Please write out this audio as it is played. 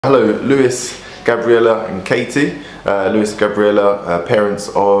Hello, Lewis, Gabriella and Katie. Lewis and Gabriella, parents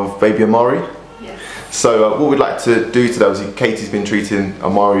of baby Amari. Yes. So what we'd like to do today, obviously Katie's been treating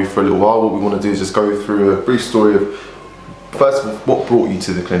Amari for a little while. What we want to do is just go through a brief story of, first of all, what brought you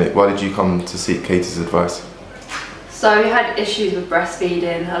to the clinic? Why did you come to seek Katie's advice? So we had issues with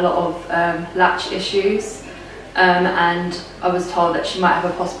breastfeeding, a lot of latch issues, and I was told that she might have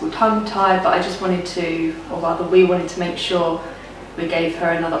a possible tongue tie, but I just wanted to, or rather we wanted to make sure we gave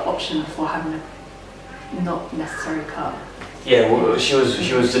her another option before having a not necessary cut. Yeah, well, she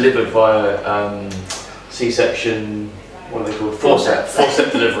was delivered via C-section, what are they called? Forceps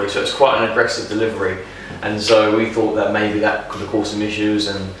delivery, so it's quite an aggressive delivery. And so we thought that maybe that could have caused some issues,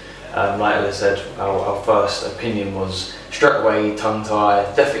 and like Ella said, our first opinion was straight away tongue tie,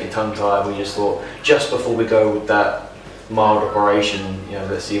 definitely tongue tie. We just thought, just before we go with that mild operation, you know,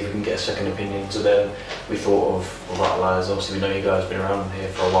 let's see if we can get a second opinion. So then we thought of right, lads, obviously we know you guys have been around here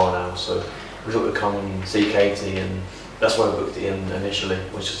for a while now, so we thought we'd come and see Katie, and that's why we booked it in initially,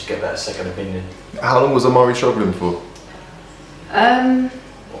 was just to get that second opinion. How long was Amari struggling for?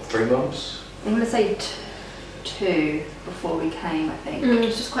 What, 3 months? I'm going to say 2 before we came, I think. It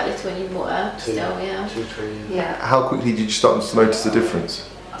was just quite little when you brought her, still, yeah. 2, 3. Yeah. How quickly did you start to notice the difference?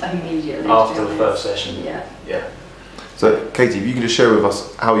 Immediately. After the first session? Yeah. Yeah. So Katie, if you could just share with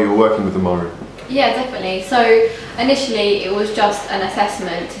us how you were working with Amari. Yeah, definitely. So initially it was just an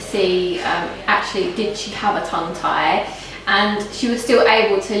assessment to see actually did she have a tongue tie, and she was still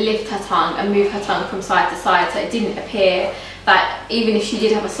able to lift her tongue and move her tongue from side to side, so it didn't appear that even if she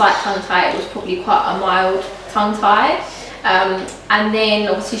did have a slight tongue tie, it was probably quite a mild tongue tie. And then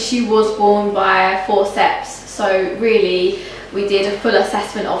obviously she was born by forceps, so really we did a full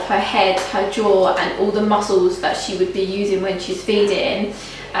assessment of her head, her jaw and all the muscles that she would be using when she's feeding.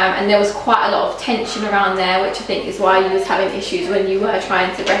 And there was quite a lot of tension around there, which I think is why you was having issues when you were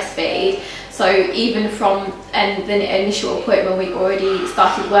trying to breastfeed. So even from the initial appointment, we already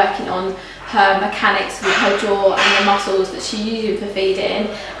started working on her mechanics with her jaw and the muscles that she used for feeding,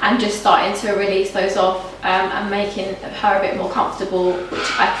 and just starting to release those off and making her a bit more comfortable,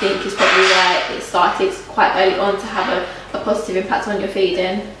 which I think is probably why it started quite early on to have a positive impact on your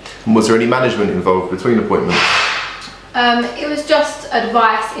feeding. And was there any management involved between appointments? It was just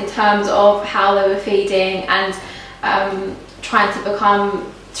advice in terms of how they were feeding, and trying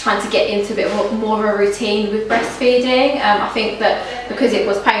to get into a bit more of a routine with breastfeeding. I think that because it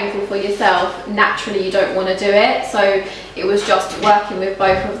was painful for yourself, naturally you don't want to do it, so it was just working with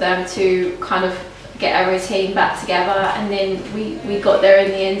both of them to kind of get a routine back together, and then we got there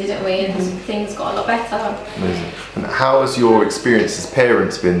in the end, didn't we, and things got a lot better. Amazing. And how has your experience as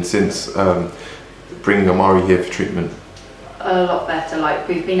parents been since bringing Amari here for treatment? A lot better. Like,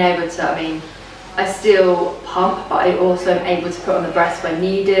 we've been able to, I mean, I still pump, but I also am able to put on the breast when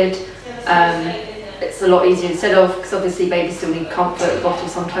needed. It's a lot easier instead of, because obviously babies still need comfort, the bottle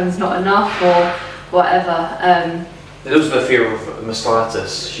sometimes not enough or whatever. There was the fear of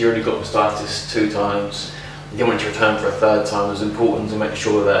mastitis. She already got mastitis 2 times. Then when she returned for a 3rd time, it was important to make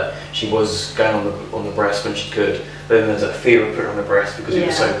sure that she was going on the breast when she could. But then there's that fear of putting her on the breast because it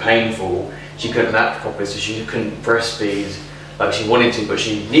was so painful. She couldn't act properly, so she couldn't breastfeed like she wanted to, but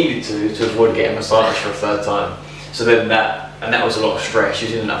she needed to avoid getting massaged for a 3rd time. So then that was a lot of stress. She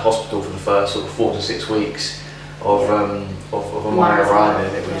was in that hospital for the first sort of 4 to 6 weeks of Amari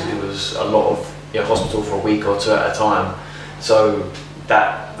arriving. It was a lot of hospital for a week or 2 at a time. So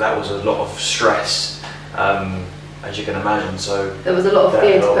that was a lot of stress, as you can imagine. So there was a lot of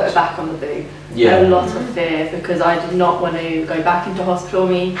fear to put her back on the boob. Yeah. A lot of fear, because I did not want to go back into hospital. I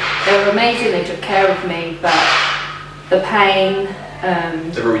mean, they were amazing, they took care of me, but the pain,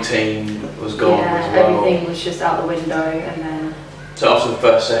 the routine was gone as well. Everything was just out the window. And then so after the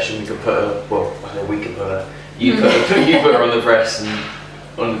first session, we could put her, well, I know we could put her, you put her on the breast,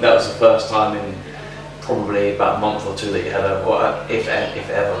 and that was the first time in probably about a month or 2 that you had a, or if ever, you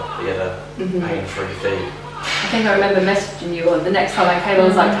had a pain-free feed. I think I remember messaging you, or the next time I came I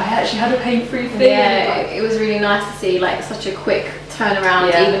was like, I actually had a pain-free feed. Yeah, it was really nice to see like such a quick turnaround.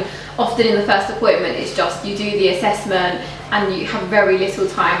 Even often in the first appointment, it's just you do the assessment and you have very little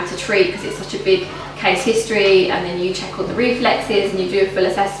time to treat because it's such a big case history, and then you check all the reflexes and you do a full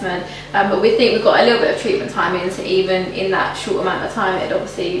assessment. But we think we've got a little bit of treatment time in, so even in that short amount of time it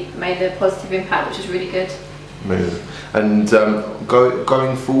obviously made a positive impact, which is really good. Amazing. And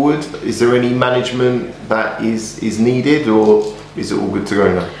going forward, is there any management that is needed, or is it all good to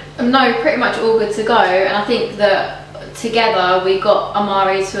go now? No, pretty much all good to go, and I think that together we got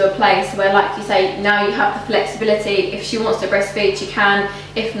Amari to a place where, like you say, now you have the flexibility. If she wants to breastfeed, she can.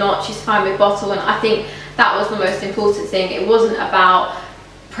 If not, she's fine with bottle, and I think that was the most important thing. It wasn't about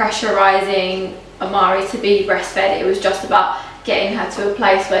pressurising Amari to be breastfed. It was just about getting her to a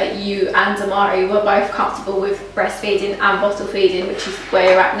place where you and Amari were both comfortable with breastfeeding and bottle feeding, which is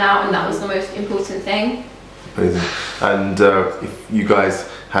where you're at now, and that was the most important thing. Amazing. And if you guys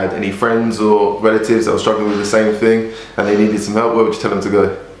had any friends or relatives that were struggling with the same thing and they needed some help, where would you tell them to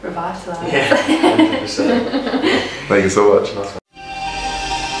go? Revitalise. Yeah, 100%. Thank you so much. Nice one.